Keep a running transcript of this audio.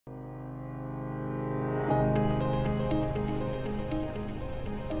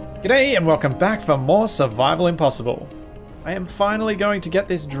G'day and welcome back for more Survival Impossible. I am finally going to get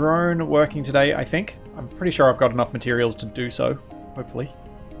this drone working today, I think. I'm pretty sure I've got enough materials to do so, hopefully.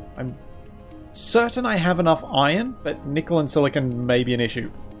 I'm certain I have enough iron, but nickel and silicon may be an issue.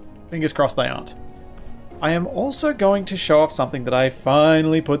 Fingers crossed they aren't. I am also going to show off something that I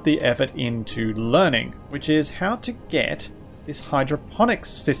finally put the effort into learning, which is how to get this hydroponics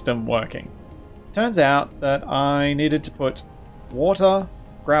system working. Turns out that I needed to put water,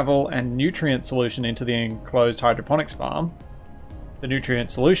 gravel and nutrient solution into the enclosed hydroponics farm. The nutrient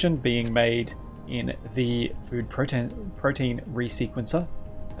solution being made in the food protein resequencer.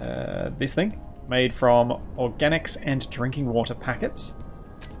 This thing, made from organics and drinking water packets.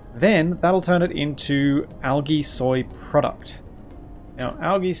 Then that'll turn it into algae soy product. Now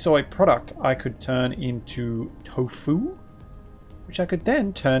algae soy product I could turn into tofu, which I could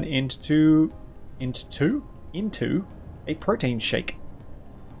then turn into a protein shake.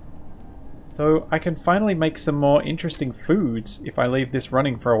 So I can finally make some more interesting foods if I leave this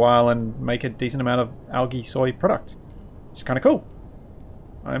running for a while and make a decent amount of algae soy product. Which is kind of cool.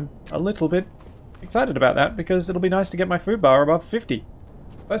 I'm a little bit excited about that because it'll be nice to get my food bar above 50.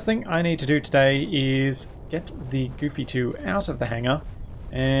 First thing I need to do today is get the Goofy 2 out of the hangar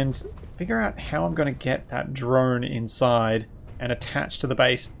and figure out how I'm going to get that drone inside and attached to the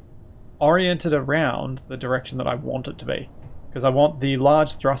base, oriented around the direction that I want it to be. Because I want the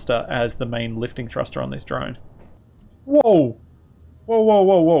large thruster as the main lifting thruster on this drone. Whoa! Whoa, whoa,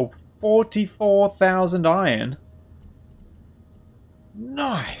 whoa, whoa. 44,000 iron.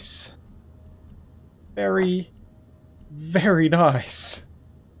 Nice. Very, very nice.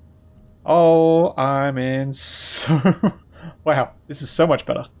 Oh, I'm in so... Wow, this is so much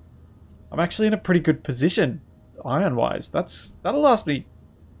better. I'm actually in a pretty good position, iron-wise. That'll last me...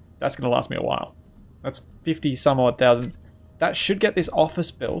 That's going to last me a while. That's 50 some odd thousand. That should get this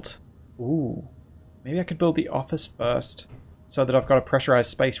office built. Ooh. Maybe I could build the office first so that I've got a pressurized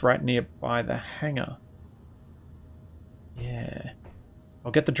space right nearby the hangar. Yeah.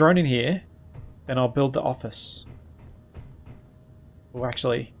 I'll get the drone in here, then I'll build the office. Oh,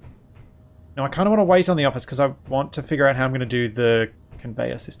 actually. No, I kind of want to wait on the office because I want to figure out how I'm going to do the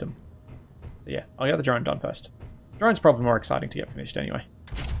conveyor system. So yeah, I'll get the drone done first. The drone's probably more exciting to get finished anyway.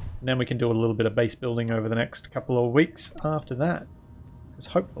 And then we can do a little bit of base building over the next couple of weeks after that. Because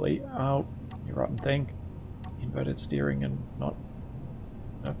hopefully, oh, you rotten thing. Inverted steering and not...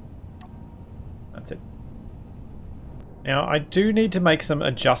 No. That's it. Now, I do need to make some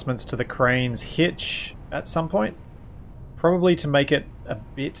adjustments to the crane's hitch at some point. Probably to make it a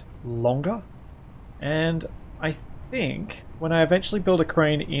bit longer. And I think when I eventually build a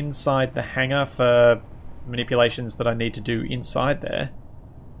crane inside the hangar for manipulations that I need to do inside there,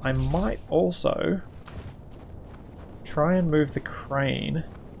 I might also try and move the crane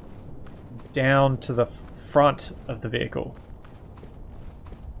down to the front of the vehicle.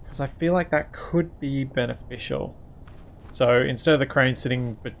 Because I feel like that could be beneficial. So instead of the crane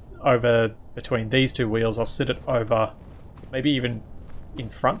sitting over between these two wheels, I'll sit it over, maybe even in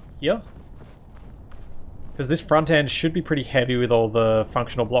front here. Because this front end should be pretty heavy with all the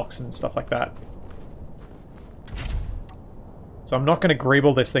functional blocks and stuff like that. So I'm not going to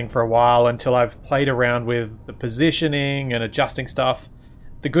greeble this thing for a while until I've played around with the positioning and adjusting stuff.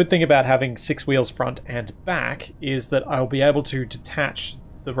 The good thing about having 6 wheels front and back is that I'll be able to detach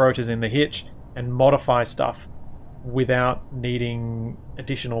the rotors in the hitch and modify stuff without needing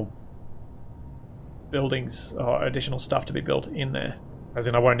additional buildings or additional stuff to be built in there. As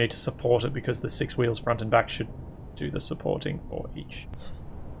in, I won't need to support it because the 6 wheels front and back should do the supporting for each.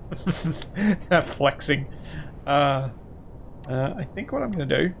 That flexing. I think what I'm going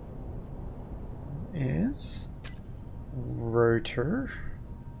to do is rotor,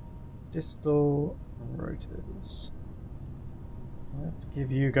 distal rotors. Let's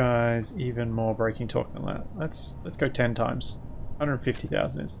give you guys even more braking torque than that. Let's go 10 times.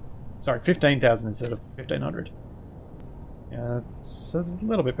 150,000 is, sorry, 15,000 instead of 1,500. Yeah, it's a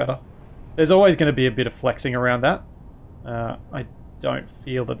little bit better. There's always going to be a bit of flexing around that. I don't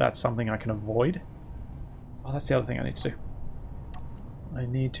feel that that's something I can avoid. Oh, that's the other thing I need to do. I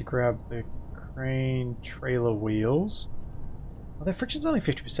need to grab the crane trailer wheels. Oh, their friction's only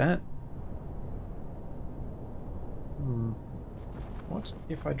 50%. What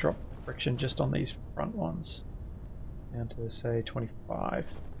if I drop the friction just on these front ones? Down to, say,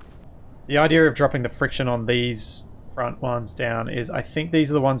 25. The idea of dropping the friction on these front ones down is I think these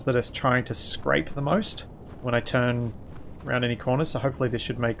are the ones that are trying to scrape the most when I turn around any corners, so hopefully this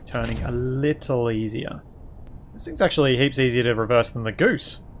should make turning a little easier. This thing's actually heaps easier to reverse than the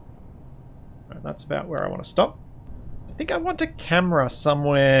Goose. Right, that's about where I want to stop. I think I want a camera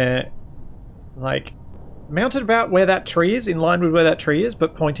somewhere, like, mounted about where that tree is, in line with where that tree is,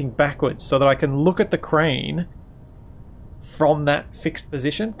 but pointing backwards, so that I can look at the crane from that fixed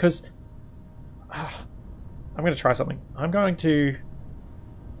position, because I'm going to try something. I'm going to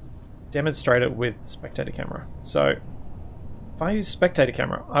demonstrate it with spectator camera. So if I use spectator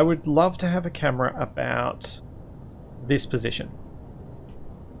camera, I would love to have a camera about this position,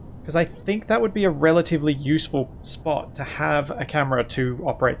 because I think that would be a relatively useful spot to have a camera to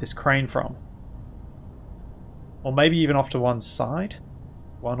operate this crane from. Or maybe even off to one side.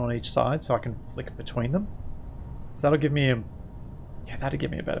 One on each side, so I can flick between them. So that'll give me a... yeah, that'll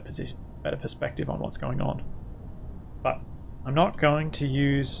give me a better position, better perspective on what's going on. But I'm not going to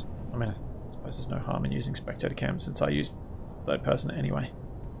use... I mean, I suppose there's no harm in using spectator cam since I use third person anyway.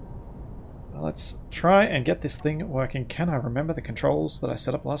 Well, let's try and get this thing working. Can I remember the controls that I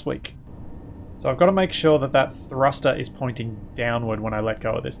set up last week? So I've got to make sure that that thruster is pointing downward when I let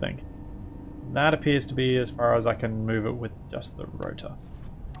go of this thing. That appears to be as far as I can move it with just the rotor.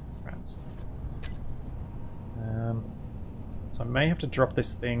 Rats. So I may have to drop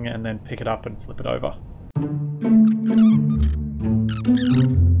this thing and then pick it up and flip it over.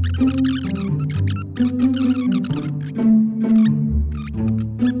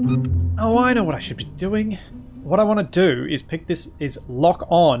 Oh, I know what I should be doing. What I want to do is lock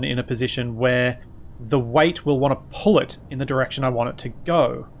on in a position where the weight will want to pull it in the direction I want it to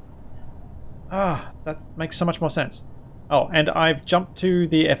go. Ah, that makes so much more sense. Oh, and I've jumped to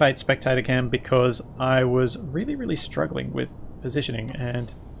the F8 spectator cam because I was really struggling with positioning,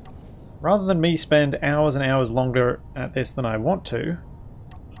 and rather than me spend hours and hours longer at this than I want to,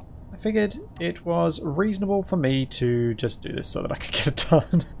 I figured it was reasonable for me to just do this so that I could get it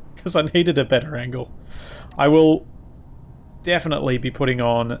done, because I needed a better angle. I will definitely be putting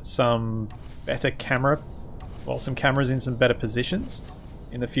on some better camera, well, some cameras in some better positions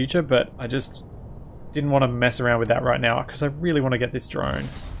in the future, but I just didn't want to mess around with that right now because I really want to get this drone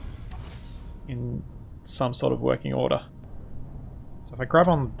in some sort of working order. So if I grab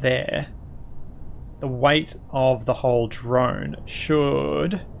on there, the weight of the whole drone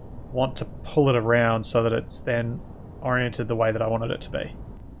should want to pull it around so that it's then oriented the way that I wanted it to be.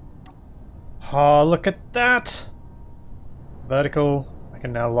 Oh, look at that! Vertical. I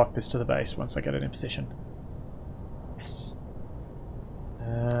can now lock this to the base once I get it in position. Yes.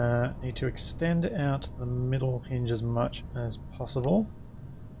 Need to extend out the middle hinge as much as possible.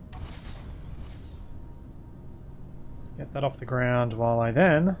 Get that off the ground while I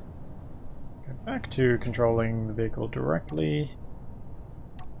then go back to controlling the vehicle directly.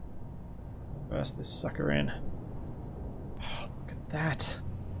 Reverse this sucker in. Oh, look at that.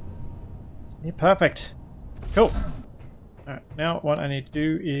 It's near perfect. Cool. Alright, now what I need to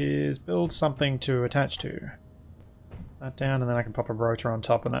do is build something to attach to. That down, and then I can pop a rotor on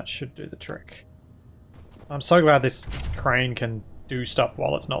top, and that should do the trick. I'm so glad this crane can do stuff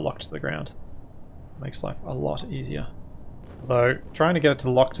while it's not locked to the ground. Makes life a lot easier. Although, trying to get it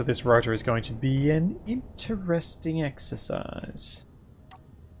to lock to this rotor is going to be an interesting exercise.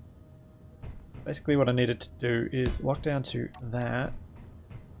 Basically what I needed to do is lock down to that.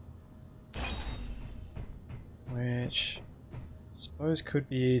 Which I suppose could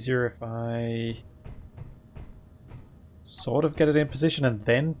be easier if I sort of get it in position and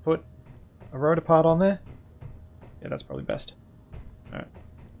then put a rotor part on there. Yeah, that's probably best. Alright.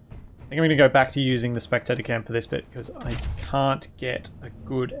 I think I'm going to go back to using the spectator cam for this bit because I can't get a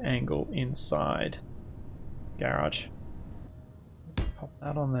good angle inside the garage. Pop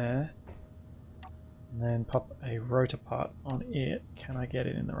that on there. And then pop a rotor part on it. Can I get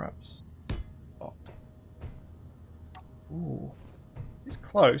it in the right spot? Ooh. It's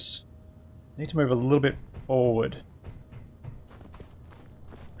close. Need to move a little bit forward.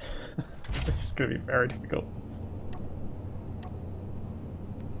 This is going to be very difficult.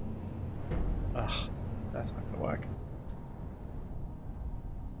 Ugh, that's not going to work.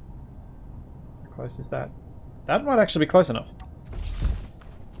 How close is that? That might actually be close enough.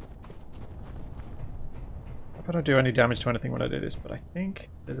 I hope I don't do any damage to anything when I do this, but I think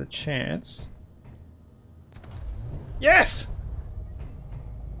there's a chance. Yes!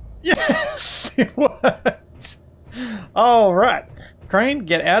 Yes! It worked! Alright. Crane,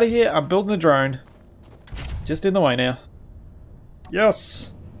 get out of here. I'm building a drone. Just in the way now.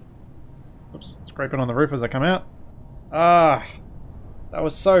 Yes! Oops, scraping on the roof as I come out. Ah, that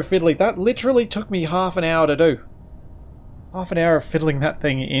was so fiddly. That literally took me half an hour to do. Half an hour of fiddling that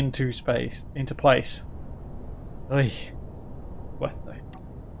thing into place. Oy. Worth it.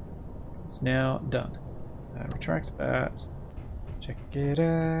 It's now done. Retract that. Check it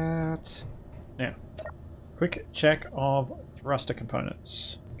out. Now, quick check of thruster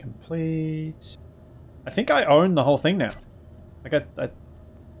components. Complete. I think I own the whole thing now. Like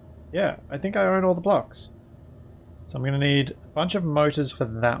yeah, I think I own all the blocks. So I'm going to need a bunch of motors for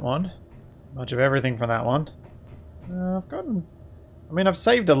that one. A bunch of everything for that one. I've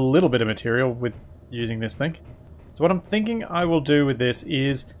saved a little bit of material with using this thing. So what I'm thinking I will do with this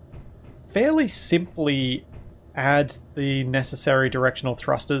is fairly simply add the necessary directional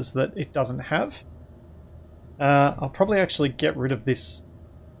thrusters that it doesn't have. I'll probably actually get rid of this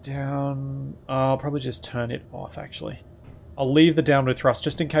down. I'll probably just turn it off, actually. I'll leave the downward thrust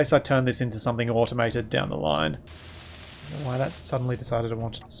just in case I turn this into something automated down the line. I don't know why that suddenly decided I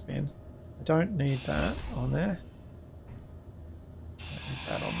wanted to spin. I don't need that on there. I don't need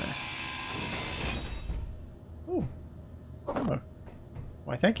that on there. Ooh. Oh.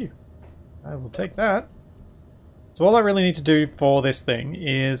 Why, thank you. I will take that. So all I really need to do for this thing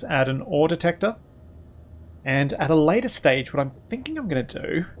is add an ore detector. And at a later stage, what I'm thinking I'm going to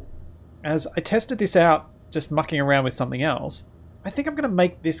do, as I tested this out just mucking around with something else, I think I'm going to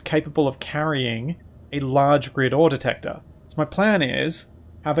make this capable of carrying a large grid ore detector. So my plan is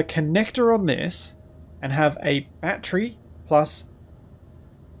have a connector on this and have a battery plus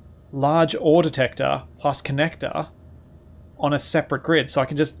large ore detector plus connector on a separate grid. So I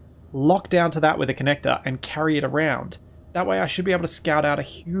can just lock down to that with a connector and carry it around. That way I should be able to scout out a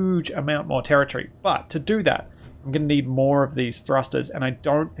huge amount more territory. But to do that, I'm going to need more of these thrusters, and I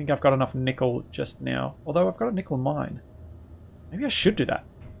don't think I've got enough nickel just now. Although I've got a nickel mine. Maybe I should do that.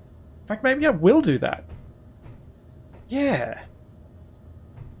 In fact, maybe I will do that. Yeah.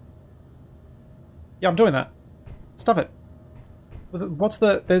 Yeah, I'm doing that. Stuff it.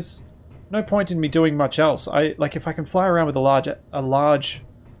 There's no point in me doing much else. Like, if I can fly around with a large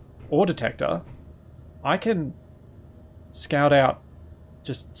ore detector, I can scout out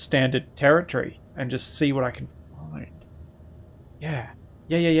just standard territory and just see what I can find. Yeah.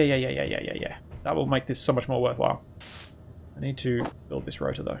 Yeah. That will make this so much more worthwhile. I need to build this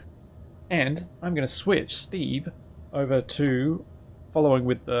rotor though. And I'm going to switch Steve over to following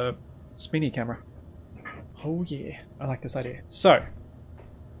with the spinny camera. Oh yeah, I like this idea. So,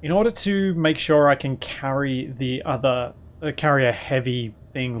 in order to make sure I can carry carry a heavy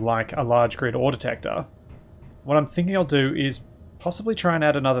thing like a large grid ore detector, what I'm thinking I'll do is possibly try and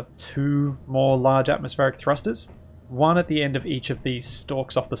add another 2 more large atmospheric thrusters. One at the end of each of these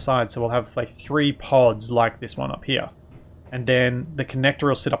stalks off the side, so we'll have like 3 pods like this one up here. And then the connector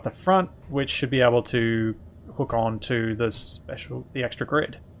will sit up the front, which should be able to hook on to the extra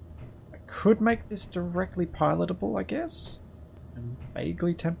grid. I could make this directly pilotable, I guess. I'm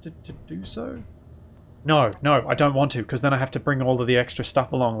vaguely tempted to do so. No, I don't want to, because then I have to bring all of the extra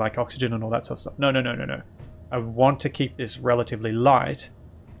stuff along, like oxygen and all that sort of stuff. No. I want to keep this relatively light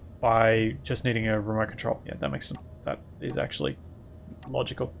by just needing a remote control. Yeah, that makes sense. That is actually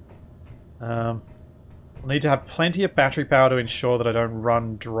logical. We'll need to have plenty of battery power to ensure that I don't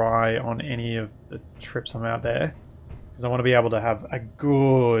run dry on any of the trips I'm out there, because I want to be able to have a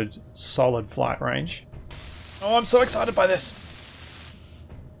good, solid flight range. Oh, I'm so excited by this!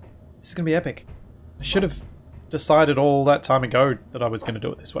 This is going to be epic. I should have decided all that time ago that I was going to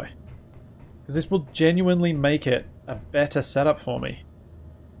do it this way. Because this will genuinely make it a better setup for me.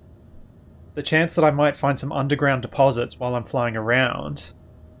 The chance that I might find some underground deposits while I'm flying around,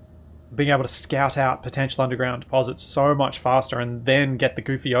 being able to scout out potential underground deposits so much faster and then get the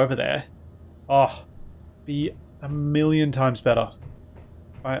Goofy over there, oh, be a million times better.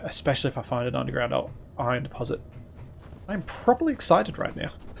 Especially if I find an underground iron deposit. I'm properly excited right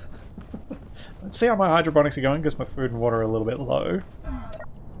now. Let's see how my hydroponics are going, because my food and water are a little bit low.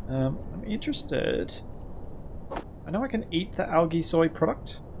 I'm interested. I know I can eat the algae soy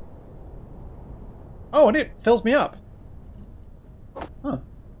product. Oh, and it fills me up. Huh.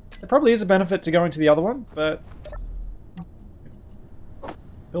 There probably is a benefit to going to the other one, but it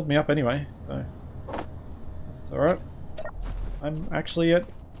filled me up anyway, so that's alright. I'm actually at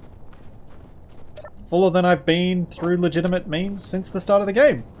fuller than I've been through legitimate means since the start of the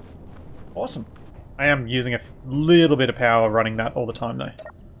game. Awesome. I am using a little bit of power running that all the time though,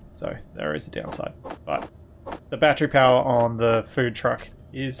 so there is a downside. But the battery power on the food truck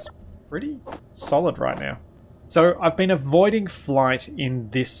is pretty solid right now. So I've been avoiding flight in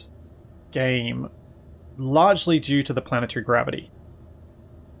this game largely due to the planetary gravity.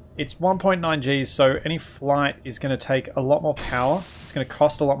 It's 1.9 Gs, so any flight is going to take a lot more power. It's going to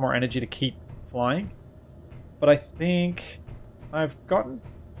cost a lot more energy to keep flying. But I think I've gotten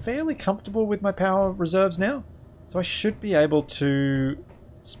fairly comfortable with my power reserves now, so I should be able to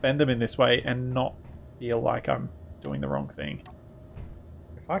spend them in this way and not feel like I'm doing the wrong thing.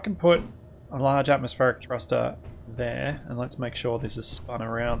 If I can put a large atmospheric thruster there, and let's make sure this is spun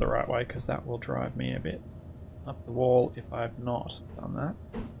around the right way, because that will drive me a bit up the wall if I've not done that.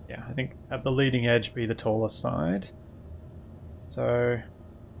 Yeah, I think at the leading edge be the taller side. So,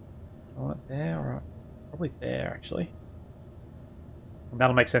 I want it there, or probably there actually. And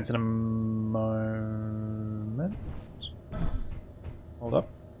that'll make sense in a moment. Hold up.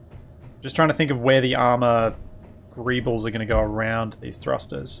 Just trying to think of where the armor greebles are going to go around these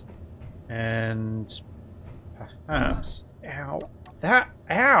thrusters. And perhaps... Ow.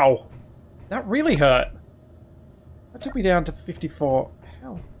 Ow! That really hurt. That took me down to 54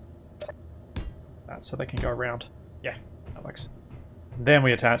 health. That, so they can go around. Yeah, that works. Then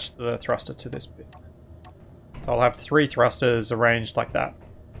we attach the thruster to this bit. So I'll have 3 thrusters arranged like that.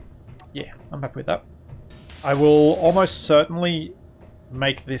 Yeah, I'm happy with that. I will almost certainly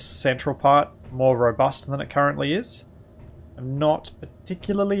make this central part more robust than it currently is. I'm not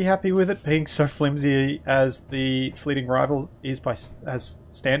particularly happy with it being so flimsy as the Fleeting Rival is as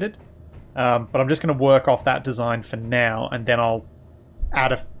standard. But I'm just going to work off that design for now, and then I'll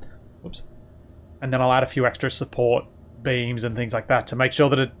add a... Whoops. And then I'll add a few extra support beams and things like that to make sure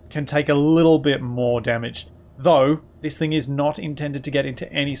that it can take a little bit more damage. Though, this thing is not intended to get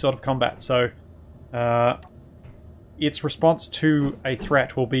into any sort of combat, so... its response to a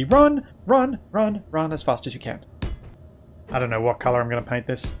threat will be run, run, run, run as fast as you can. I don't know what color I'm going to paint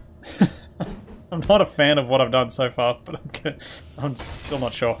this. I'm not a fan of what I've done so far, but I'm still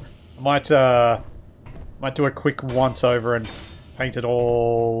not sure. I might do a quick once over and paint it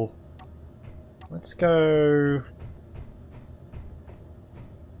all. Let's go.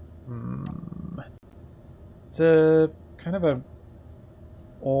 It's a kind of a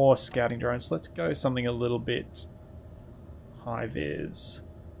ore scouting drone, so let's go something a little bit high vis.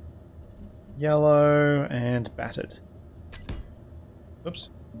 Yellow and battered. Oops.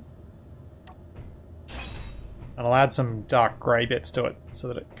 And I'll add some dark grey bits to it so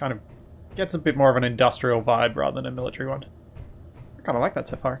that it kind of gets a bit more of an industrial vibe rather than a military one. I kind of like that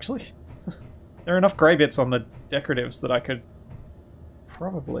so far, actually. There are enough grey bits on the decoratives that I could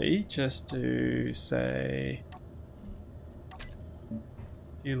probably just do, say, a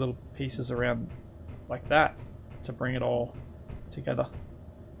few little pieces around like that to bring it all together.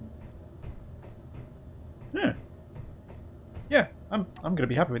 Yeah, I'm going to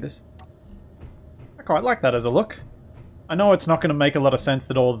be happy with this. I quite like that as a look. I know it's not going to make a lot of sense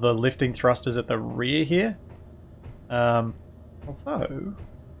that all the lifting thrusters at the rear here. Although...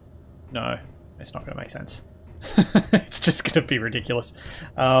 No, it's not going to make sense. It's just going to be ridiculous.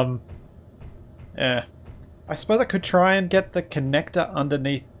 Yeah. I suppose I could try and get the connector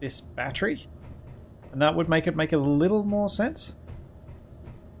underneath this battery. And that would make it make a little more sense.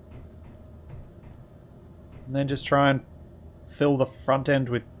 And then just try and fill the front end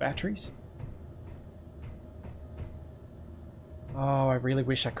with batteries. Oh, I really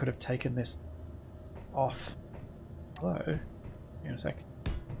wish I could have taken this off. Hello? Hang on a sec.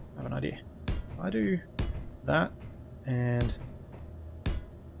 I have an idea. I do that and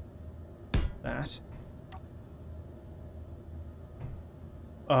that.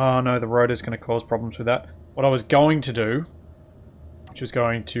 Oh no, the rotor's going to cause problems with that. What I was going to do, which was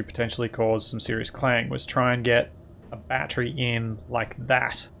going to potentially cause some serious clang, was try and get a battery in like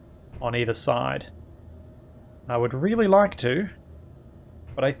that on either side. I would really like to,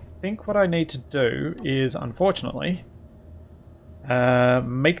 but I think what I need to do is, unfortunately,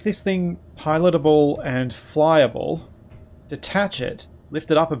 make this thing pilotable and flyable, detach it,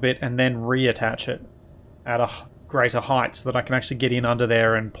 lift it up a bit, and then reattach it at a greater height so that I can actually get in under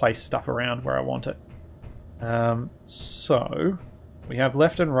there and place stuff around where I want it. So, we have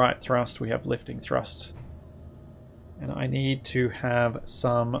left and right thrust, we have lifting thrust. And I need to have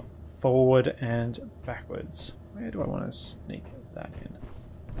some forward and backwards. Where do I want to sneak that in?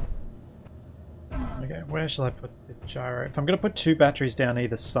 Okay, where shall I put the gyro? If I'm going to put 2 batteries down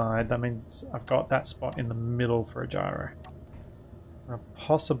either side, that means I've got that spot in the middle for a gyro. I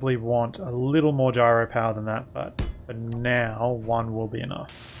possibly want a little more gyro power than that, but for now, 1 will be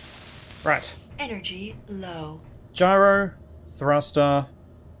enough. Right. Energy low. Gyro, thruster,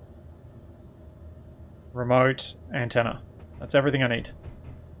 remote, antenna. That's everything I need.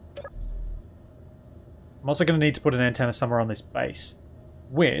 I'm also going to need to put an antenna somewhere on this base,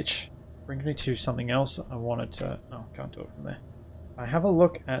 which brings me to something else I wanted to... Oh, can't do it from there. I have a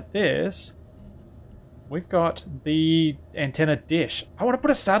look at this. We've got the antenna dish. I want to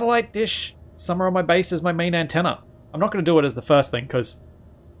put a satellite dish somewhere on my base as my main antenna. I'm not going to do it as the first thing because,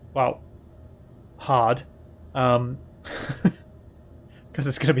 well, hard. Because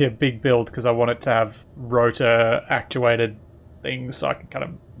it's going to be a big build because I want it to have rotor actuated things so I can kind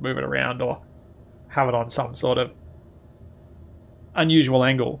of move it around or have it on some sort of unusual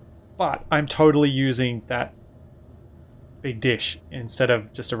angle. But I'm totally using that big dish instead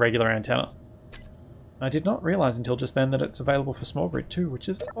of just a regular antenna. I did not realize until just then that it's available for small grid too, which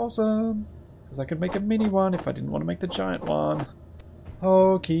is awesome. Because I could make a mini one if I didn't want to make the giant one.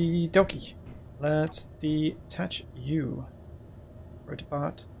 Okie dokie. Let's detach you. Right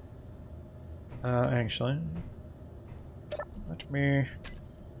apart. Actually, let me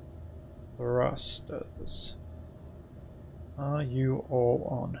thrusters. Are you all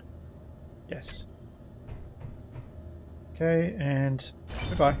on? Yes. Okay, and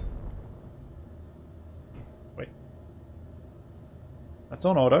goodbye. Wait. That's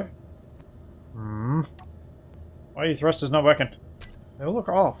on auto. Why are your thrusters not working? They all look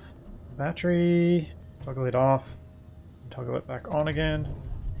off. Battery. Toggle it off. Toggle it back on again.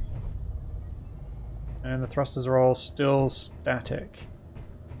 And the thrusters are all still static.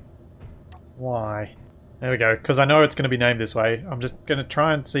 Why? There we go, because I know it's going to be named this way. I'm just going to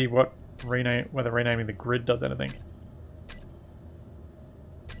try and see what whether renaming the grid does anything.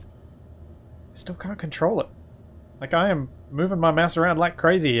 I still can't control it. Like, I am moving my mouse around like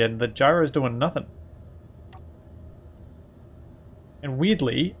crazy and the gyro's doing nothing. And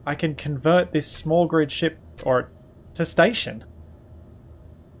weirdly, I can convert this small grid ship to station.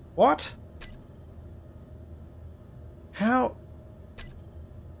 What? How?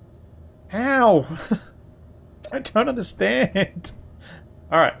 How? I don't understand.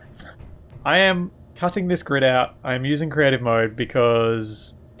 Alright. I am cutting this grid out. I am using creative mode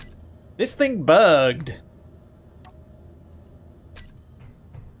because this thing bugged.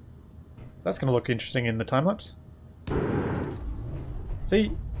 So that's going to look interesting in the time-lapse.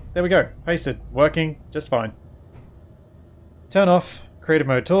 See? There we go. Pasted. Working just fine. Turn off creative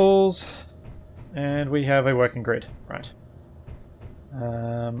mode tools. And we have a working grid. Right.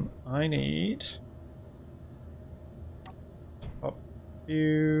 I need to pop a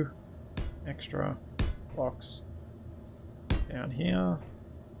few extra blocks down here.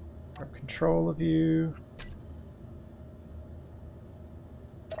 Grab control of you.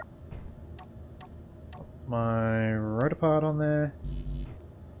 Pop my rotor part on there.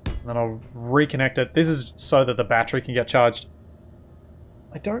 And then I'll reconnect it. This is so that the battery can get charged.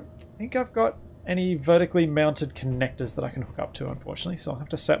 I don't think I've got any vertically mounted connectors that I can hook up to, unfortunately, so I'll have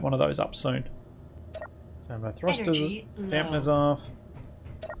to set one of those up soon. Turn my thrusters, dampeners off.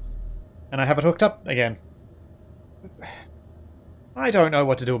 And I have it hooked up again. I don't know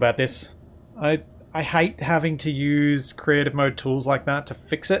what to do about this. I hate having to use creative mode tools like that to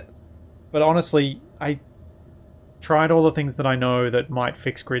fix it, but honestly, I tried all the things that I know that might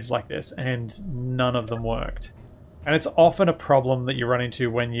fix grids like this, and none of them worked. And it's often a problem that you run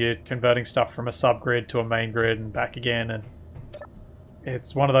into when you're converting stuff from a subgrid to a main grid and back again, and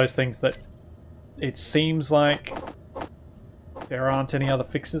it's one of those things that it seems like there aren't any other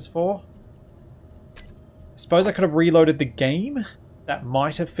fixes for. I suppose I could have reloaded the game. That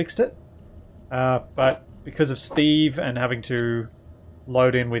might have fixed it. But because of Steve and having to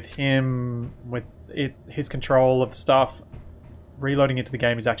load in with him, with his control of stuff, reloading into the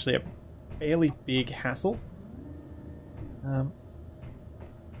game is actually a fairly big hassle.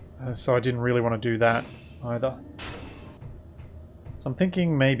 So I didn't really want to do that either. So I'm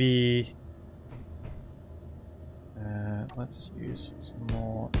thinking maybe let's use some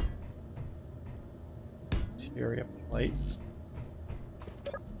more interior plates.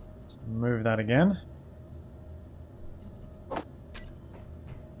 Just move that again.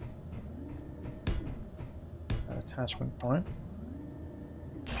 That attachment point.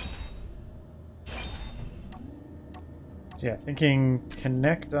 So yeah, thinking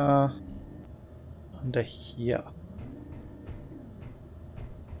connector under here.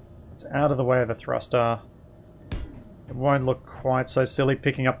 It's out of the way of the thruster. It won't look quite so silly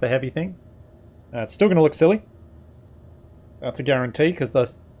picking up the heavy thing. It's still going to look silly. That's a guarantee, because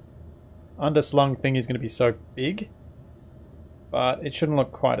the underslung thing is going to be so big. But it shouldn't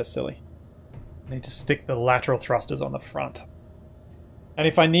look quite as silly. I need to stick the lateral thrusters on the front. And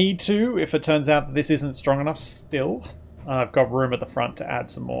if I need to, if it turns out that this isn't strong enough still, I've got room at the front to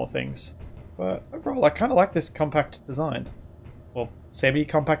add some more things. But overall, I kind of like this compact design. Well,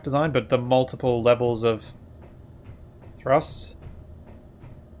 semi-compact design, but the multiple levels of thrust.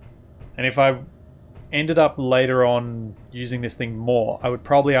 And if I ended up later on using this thing more, I would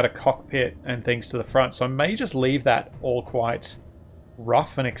probably add a cockpit and things to the front. So I may just leave that all quite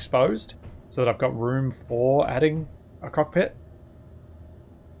rough and exposed so that I've got room for adding a cockpit.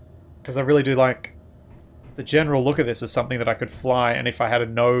 Because I really do like the general look of this as something that I could fly, and if I had a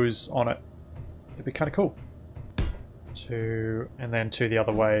nose on it, it'd be kind of cool. 2, and then 2 the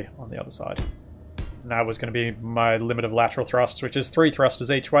other way on the other side. And that was going to be my limit of lateral thrusts, which is 3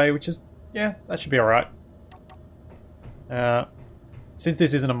 thrusters each way, which is, yeah, that should be alright. Since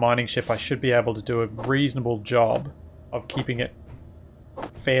this isn't a mining ship, I should be able to do a reasonable job of keeping it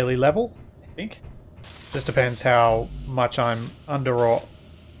fairly level, I think. Just depends how much I'm well,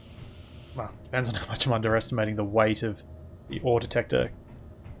 depends on how much I'm underestimating the weight of the ore detector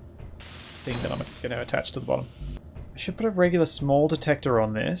thing that I'm going to attach to the bottom. I should put a regular small detector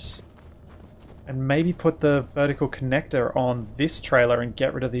on this, and maybe put the vertical connector on this trailer and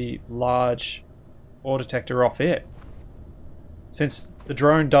get rid of the large ore detector off it. Since the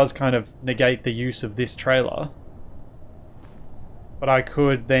drone does kind of negate the use of this trailer, but I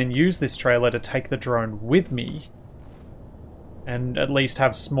could then use this trailer to take the drone with me and at least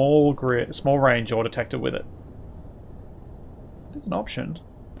have small range ore detector with it. It is an option.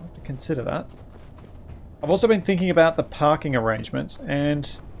 I'll have to consider that. I've also been thinking about the parking arrangements,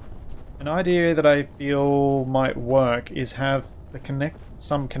 and an idea that I feel might work is have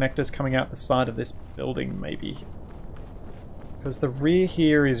some connectors coming out the side of this building, maybe. Because the rear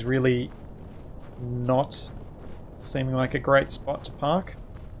here is really not seeming like a great spot to park.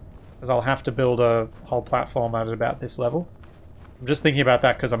 Because I'll have to build a whole platform at about this level. I'm just thinking about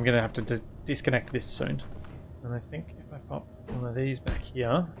that because I'm going to have to disconnect this soon. And I think if I pop one of these back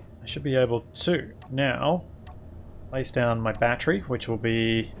here, I should be able to now place down my battery, which will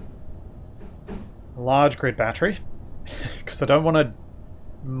be a large grid battery. Because I don't want to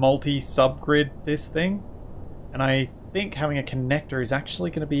multi-subgrid this thing. And I think having a connector is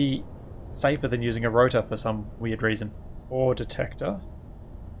actually going to be safer than using a rotor for some weird reason. Ore detector.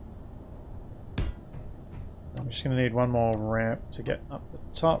 I'm just going to need one more ramp to get up the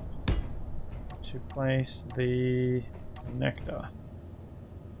top to place the connector.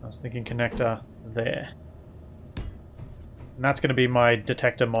 I was thinking connector there. And that's going to be my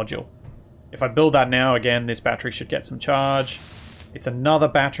detector module. If I build that now, again, this battery should get some charge. It's another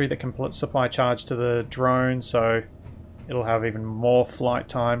battery that can supply charge to the drone, so it'll have even more flight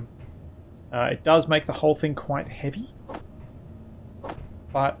time. It does make the whole thing quite heavy,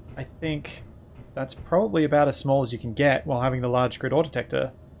 but I think that's probably about as small as you can get while having the large grid ore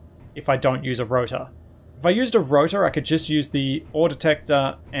detector if I don't use a rotor. If I used a rotor, I could just use the ore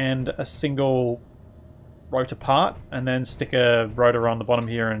detector and a single rotor part and then stick a rotor on the bottom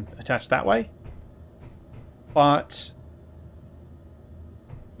here and attach that way. But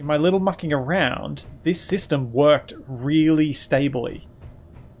in my little mucking around, this system worked really stably.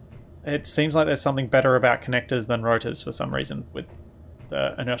 It seems like there's something better about connectors than rotors for some reason. With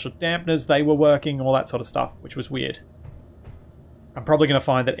the inertial dampeners, they were working, all that sort of stuff, which was weird. I'm probably going to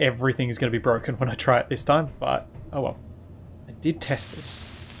find that everything is going to be broken when I try it this time, but oh well. I did test this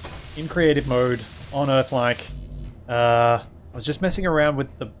in creative mode on Earth-like. I was just messing around with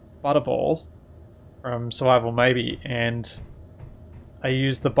the butterball from Survival Maybe, and I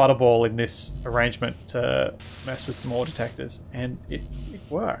used the butterball in this arrangement to mess with some ore detectors, and it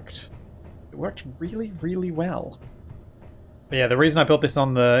worked. It worked really, really well. But yeah, the reason I built this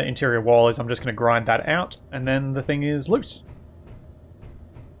on the interior wall is I'm just going to grind that out, and then the thing is loose.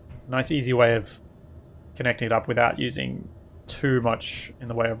 Nice, easy way of connecting it up without using too much in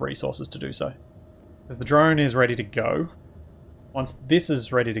the way of resources to do so. Because the drone is ready to go. Once this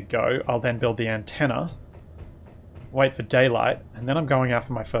is ready to go, I'll then build the antenna, wait for daylight, and then I'm going out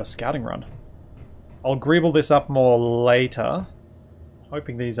for my first scouting run. I'll greeble this up more later,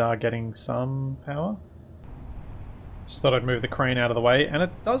 hoping these are getting some power. Just thought I'd move the crane out of the way, and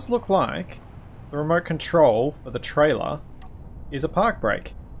it does look like the remote control for the trailer is a park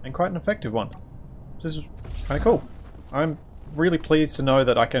brake, and quite an effective one. This is kind of cool. I'm really pleased to know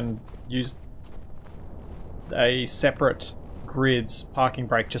that I can use a separate grid's parking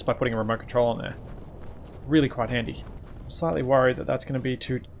brake just by putting a remote control on there. Really quite handy. I'm slightly worried that that's going to be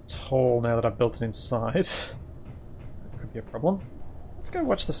too tall now that I've built it inside. That could be a problem. Let's go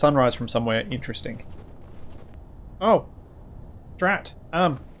watch the sunrise from somewhere interesting. Oh, drat.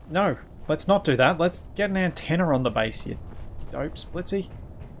 No, let's not do that. Let's get an antenna on the base, you dope, Splitsie.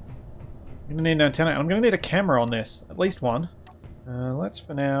 I'm going to need an antenna. I'm going to need a camera on this. At least one. Let's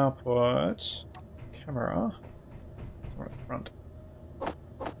for now put camera somewhere at the front. I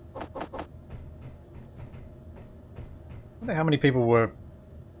wonder how many people are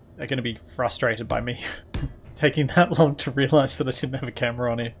going to be frustrated by me taking that long to realise that I didn't have a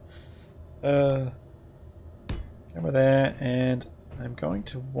camera on here. Camera there, and I'm going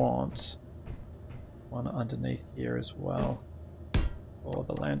to want one underneath here as well for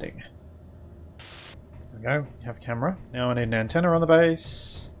the landing. There we go, we have a camera. Now I need an antenna on the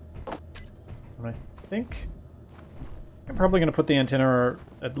base. And I think I'm probably going to put the antenna, or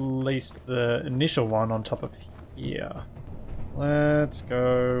at least the initial one, on top of here. Let's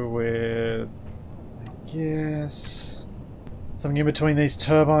go with, I guess, something in between these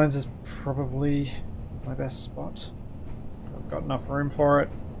turbines is probably my best spot. I've got enough room for it.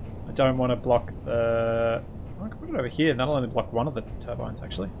 I don't want to block the... I can put it over here, and that'll only block one of the turbines,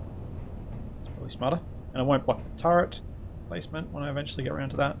 actually. It's probably smarter. And I won't block the turret placement when I eventually get around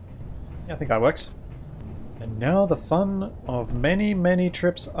to that. Yeah, I think that works. And now the fun of many, many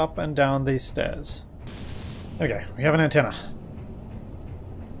trips up and down these stairs. Okay, we have an antenna.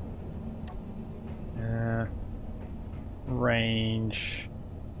 Range.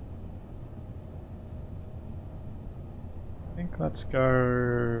 I think let's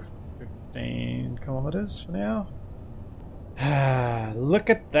go 15 kilometers for now. Look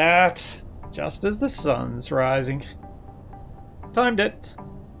at that! Just as the sun's rising. Timed it!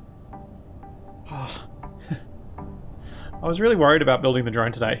 I was really worried about building the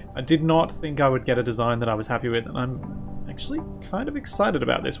drone today. I did not think I would get a design that I was happy with, and I'm actually kind of excited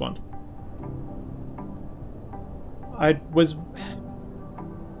about this one. I was...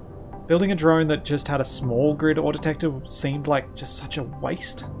 Building a drone that just had a small grid ore detector seemed like just such a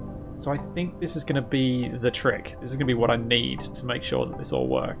waste. So I think this is going to be the trick. This is going to be what I need to make sure that this all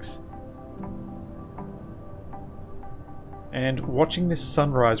works. And watching this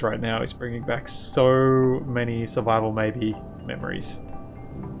sunrise right now is bringing back so many Survival Maybe memories.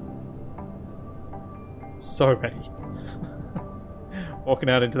 So many. Walking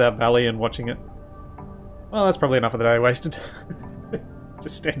out into that valley and watching it. Well, that's probably enough of the day wasted.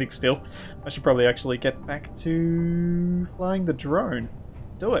 Just standing still. I should probably actually get back to flying the drone.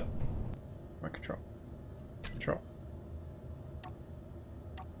 Let's do it. Remote control. Control.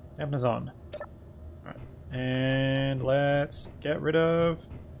 Dampeners on. Alright. And let's get rid of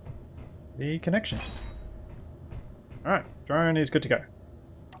the connection. Alright. Drone is good to go.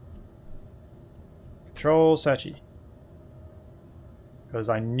 Control Searchie. Because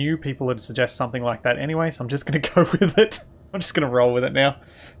I knew people would suggest something like that anyway, so I'm just going to go with it. I'm just going to roll with it now.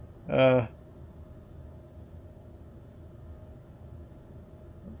 Let's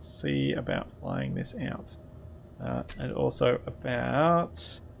see about flying this out. And also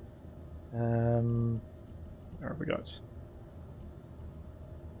about... where have we got?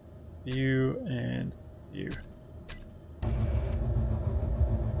 View and view.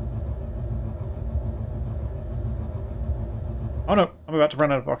 Oh no, I'm about to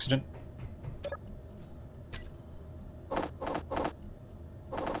run out of oxygen.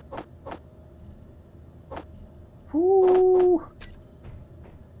 Whew.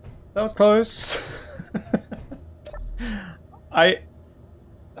 That was close. I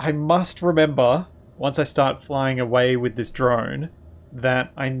must remember, once I start flying away with this drone,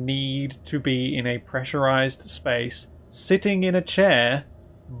 that I need to be in a pressurized space, sitting in a chair,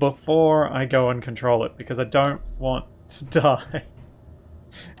 before I go and control it, because I don't want to die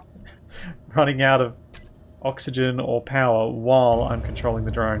running out of oxygen or power while I'm controlling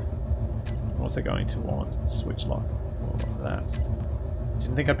the drone. I'm also going to want switch lock for that.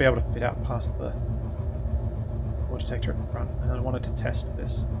 Didn't think I'd be able to fit out past the ore detector at the front, and I wanted to test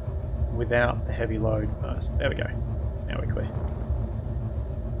this without the heavy load first. There we go. Now we're clear.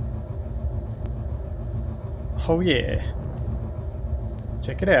 Oh yeah.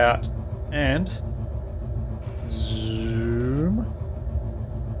 Check it out. And zoom.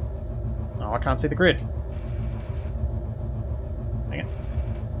 Oh, I can't see the grid. Hang it.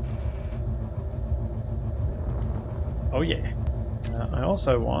 Oh yeah. I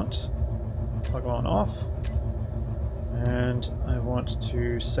also want plug on off, and I want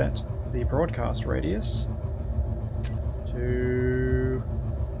to set the broadcast radius to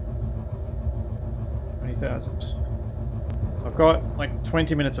 20,000. So I've got like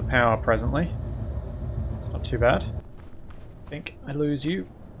 20 minutes of power presently. It's not too bad. I think I lose you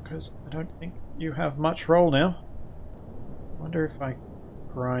because I don't think you have much roll now. I wonder if I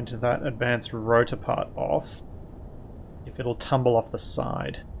grind that advanced rotor part off, if it'll tumble off the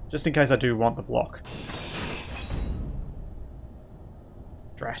side, just in case I do want the block.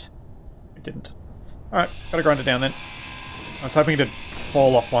 Drat. It didn't. Alright, gotta grind it down then. I was hoping it'd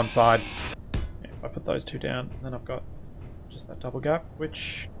fall off one side. Yeah, if I put those two down, then I've got just that double gap,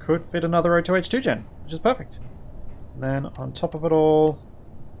 which could fit another O2H2 gen, which is perfect. And then on top of it all,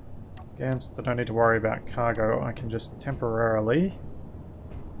 again, since I don't need to worry about cargo, I can just temporarily,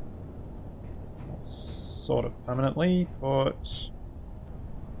 sort of permanently, put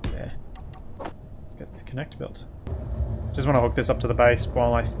there. Let's get this connect built. Just want to hook this up to the base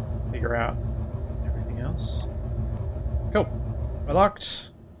while I figure out everything else. Cool. We're locked.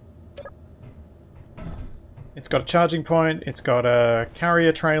 It's got a charging point, it's got a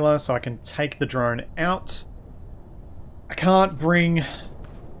carrier trailer, so I can take the drone out. I can't bring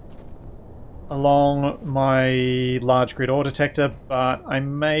along my large grid ore detector, but I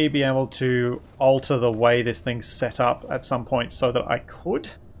may be able to alter the way this thing's set up at some point so that I could,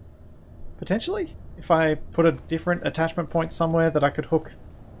 potentially, if I put a different attachment point somewhere that I could hook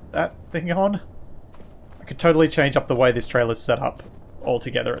that thing on. I could totally change up the way this trailer's set up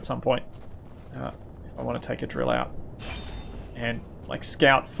altogether at some point. If I want to take a drill out and like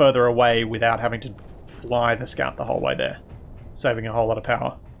scout further away without having to fly the scout the whole way there, saving a whole lot of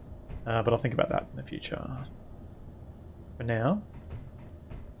power. But I'll think about that in the future. For now,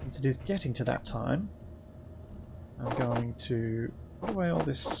 since it is getting to that time, I'm going to put away all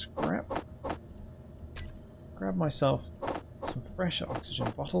this scrap, grab myself some fresh oxygen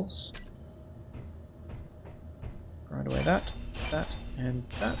bottles, grind away that, and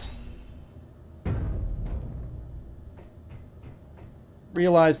that.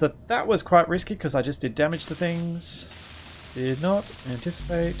 Realise that that was quite risky because I just did damage to things. Did not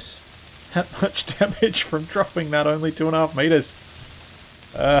anticipate that much damage from dropping that only 2.5 meters.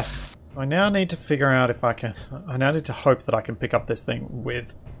 I now need to figure out if I can... I now need to hope that I can pick up this thing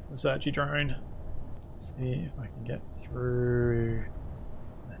with the Searchie drone. Let's see if I can get through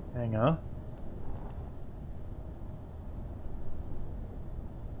the hangar.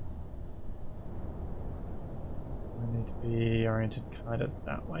 I need to be oriented kind of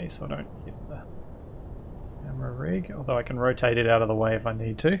that way so I don't hit the camera rig, although I can rotate it out of the way if I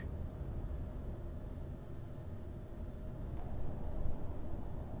need to.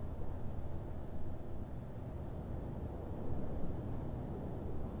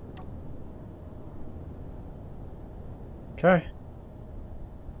 Okay.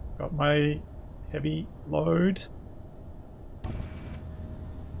 Got my heavy load.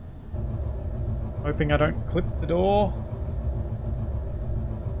 Hoping I don't clip the door.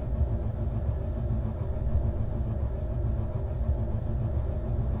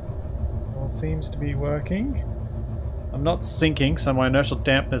 All seems to be working. I'm not sinking, so my inertial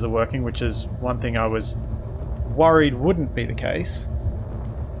dampeners are working, which is one thing I was worried wouldn't be the case.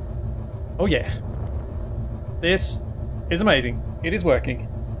 Oh yeah. This is amazing. It is working.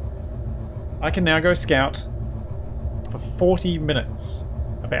 I can now go scout for 40 minutes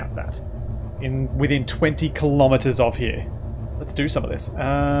about that. Within 20 kilometers of here. Let's do some of this.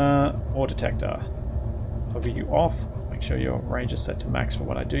 Ore detector. Toggle you off. Make sure your range is set to max for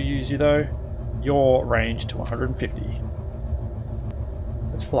when I do use you though. Your range to 150.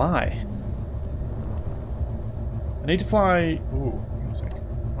 Let's fly. I need to fly... Ooh, hang on a second.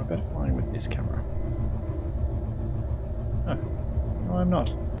 Am I better flying with this camera? No, I'm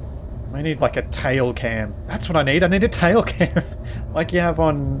not. I need like a tail cam. That's what I need. I need a tail cam. Like you have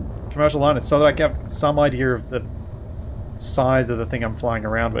on commercial liners, so that I have some idea of the size of the thing I'm flying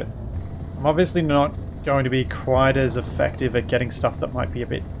around with. I'm obviously not going to be quite as effective at getting stuff that might be a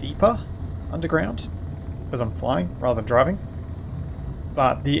bit deeper underground, because I'm flying rather than driving.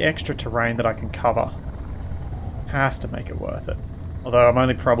 But the extra terrain that I can cover has to make it worth it. Although I'm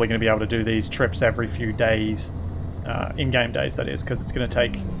only probably going to be able to do these trips every few days, in-game days that is, because it's going to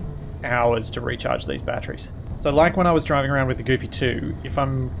take hours to recharge these batteries. So like when I was driving around with the Goofy 2, if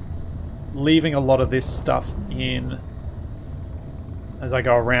I'm leaving a lot of this stuff in as I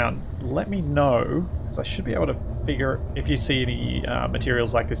go around, let me know, because I should be able to figure if you see any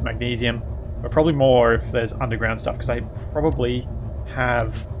materials like this magnesium, but probably more if there's underground stuff, because I probably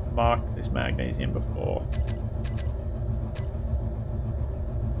have marked this magnesium before.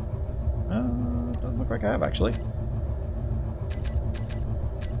 Doesn't look like I have actually.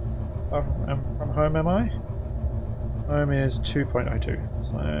 I'm from home, am I? Home is 2.02 /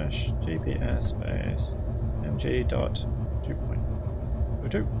 GPS space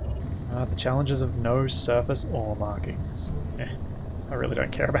mg.2.02. The challenges of no surface ore markings. I really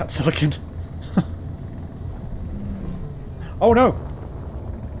don't care about silicon. Oh no!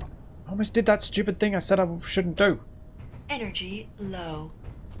 I almost did that stupid thing I said I shouldn't do. Energy low.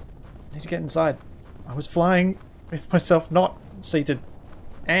 I need to get inside. I was flying with myself not seated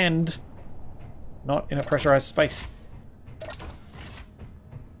and not in a pressurized space.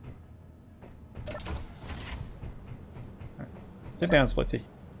 Right. Sit down, Splitsie.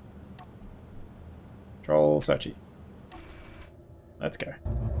 Control Searchie. Let's go.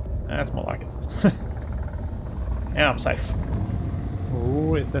 That's more like it. Now I'm safe.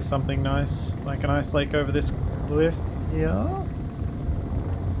 Oh, is there something nice, like an ice lake over this cliff here?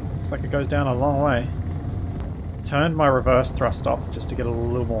 Looks like it goes down a long way. Turned my reverse thrust off just to get a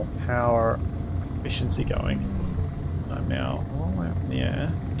little more power efficiency going. I'm now all the way up in the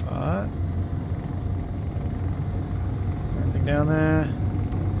air, but down there?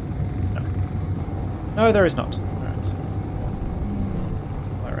 No. No, there is not. Alright.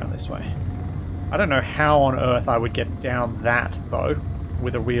 Fly around this way. I don't know how on earth I would get down that, though,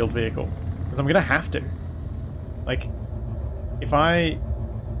 with a wheeled vehicle. Because I'm going to have to. Like, if I'm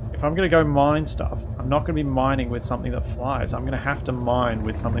going to go mine stuff, I'm not going to be mining with something that flies. I'm going to have to mine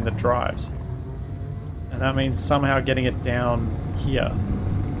with something that drives. And that means somehow getting it down here.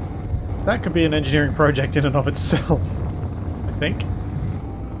 So that could be an engineering project in and of itself, I think.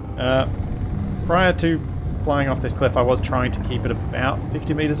 Prior to flying off this cliff, I was trying to keep it about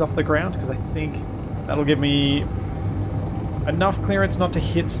 50 meters off the ground, because I think that'll give me enough clearance not to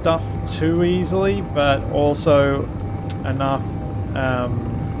hit stuff too easily, but also enough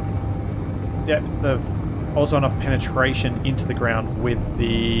depth of, also enough penetration into the ground with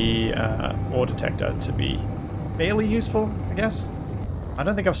the ore detector to be fairly useful, I guess. I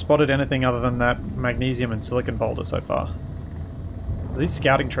don't think I've spotted anything other than that magnesium and silicon boulder so far. So these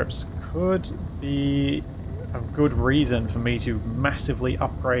scouting trips could be a good reason for me to massively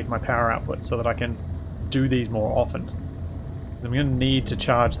upgrade my power output so that I can do these more often. I'm going to need to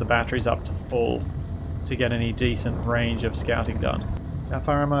charge the batteries up to full to get any decent range of scouting done. So how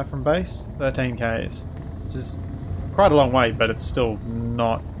far am I from base? 13 k's. Which is quite a long way, but it's still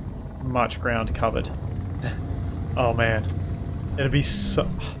not much ground covered. Oh man. It'd be so...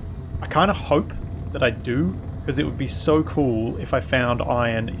 I kind of hope that I do, because it would be so cool if I found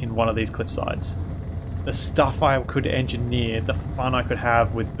iron in one of these cliff sides. The stuff I could engineer, the fun I could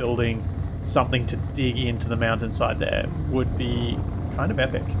have with building something to dig into the mountainside there would be kind of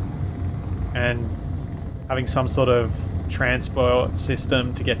epic. And having some sort of transport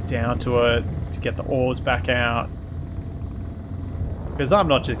system to get down to it, to get the ores back out. Because I'm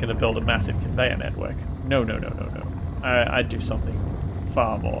not just going to build a massive conveyor network. No, no, no, no, no. I'd do something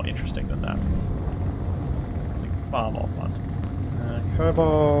far more interesting than that. Something far more fun.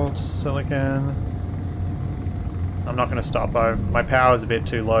 Cobalt, silicon... I'm not going to stop though. My power is a bit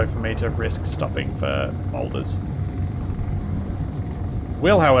too low for me to risk stopping for boulders.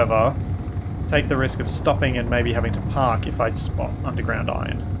 Will, however, take the risk of stopping and maybe having to park if I spot underground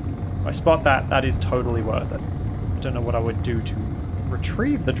iron. If I spot that, that is totally worth it. I don't know what I would do to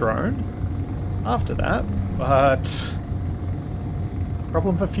retrieve the drone after that, but...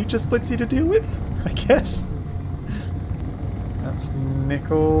 problem for future Splitsie to deal with, I guess. That's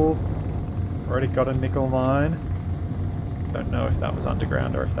nickel. Already got a nickel mine. Don't know if that was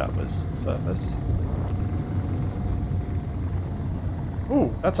underground or if that was surface.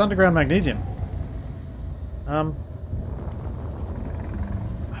 Ooh, that's underground magnesium. I'm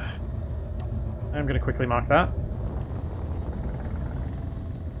going to quickly mark that.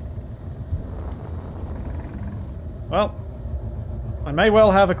 Well, I may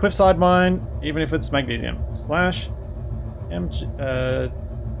well have a cliffside mine, even if it's magnesium. Slash MG...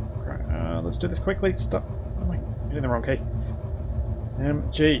 let's do this quickly. Stop. Oh my, I'm in the wrong key.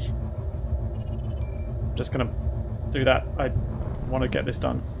 MG. I'm just gonna do that. I want to get this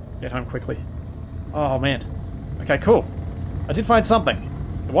done. Get home quickly. Oh man. Okay, cool. I did find something.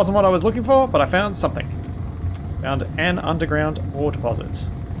 It wasn't what I was looking for, but I found something. Found an underground ore deposit.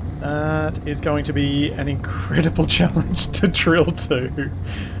 That is going to be an incredible challenge to drill to.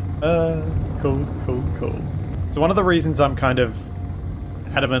 Cool, cool, cool. So one of the reasons I'm kind of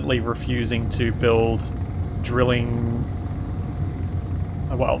adamantly refusing to build drilling,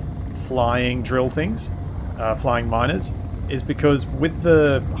 well, flying drill things, flying miners, is because with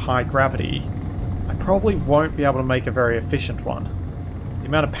the high gravity, I probably won't be able to make a very efficient one. The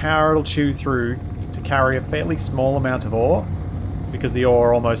amount of power it'll chew through to carry a fairly small amount of ore, because the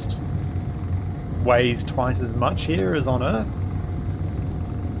ore almost weighs twice as much here as on Earth.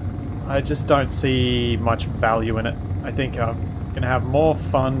 I just don't see much value in it. I think I'm going to have more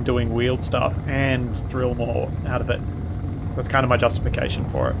fun doing wheeled stuff and drill more out of it. So that's kind of my justification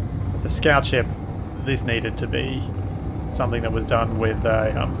for it. The scout ship, this needed to be something that was done with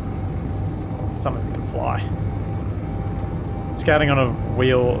a, something that can fly. Scouting on a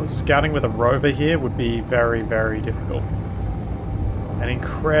wheel, scouting with a rover here would be very, very difficult. And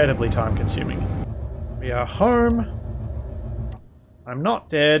incredibly time consuming. We are home. I'm not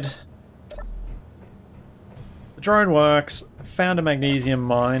dead. The drone works. I found a magnesium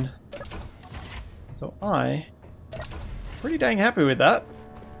mine. So I'm pretty dang happy with that.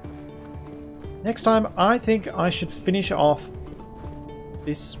 Next time, I think I should finish off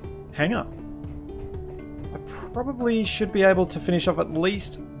this hangar. I probably should be able to finish off at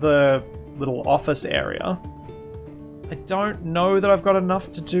least the little office area. I don't know that I've got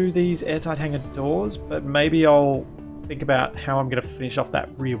enough to do these airtight hangar doors, but maybe I'll think about how I'm going to finish off that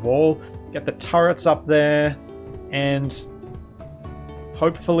rear wall, get the turrets up there, and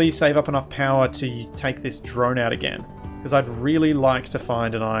hopefully save up enough power to take this drone out again. Because I'd really like to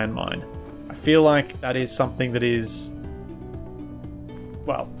find an iron mine. I feel like that is something that is,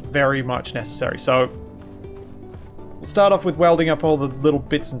 well, very much necessary. So we'll start off with welding up all the little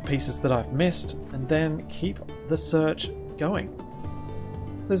bits and pieces that I've missed, and then keep the search going.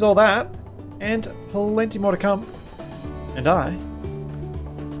 So there's all that, and plenty more to come. And I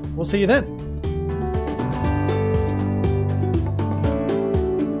will see you then.